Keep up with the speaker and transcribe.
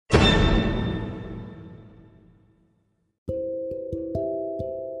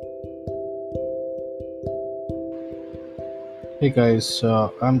Hey guys,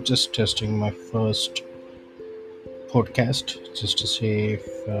 I'm just testing my first podcast just to see if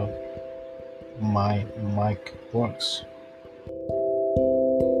my mic works.